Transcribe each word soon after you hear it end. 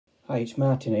Hi, it's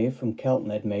Martin here from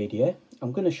Keltonhead Media.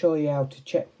 I'm going to show you how to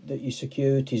check that your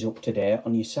security is up to date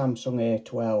on your Samsung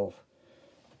A12.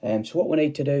 So what we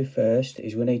need to do first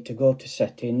is we need to go to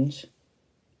settings,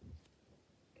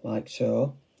 like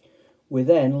so. We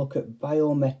then look at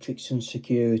biometrics and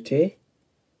security.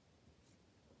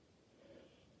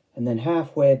 And then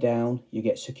halfway down you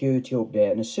get security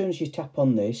update, and as soon as you tap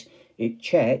on this it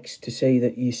checks to see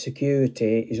that your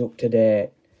security is up to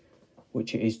date,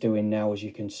 which it is doing now, as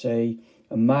you can see,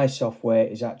 and my software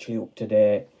is actually up to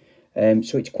date.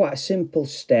 So it's quite a simple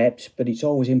steps, but it's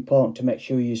always important to make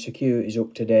sure your security is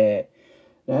up to date.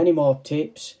 Now, any more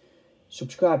tips,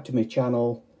 subscribe to my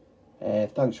channel.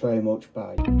 Thanks very much.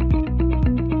 Bye.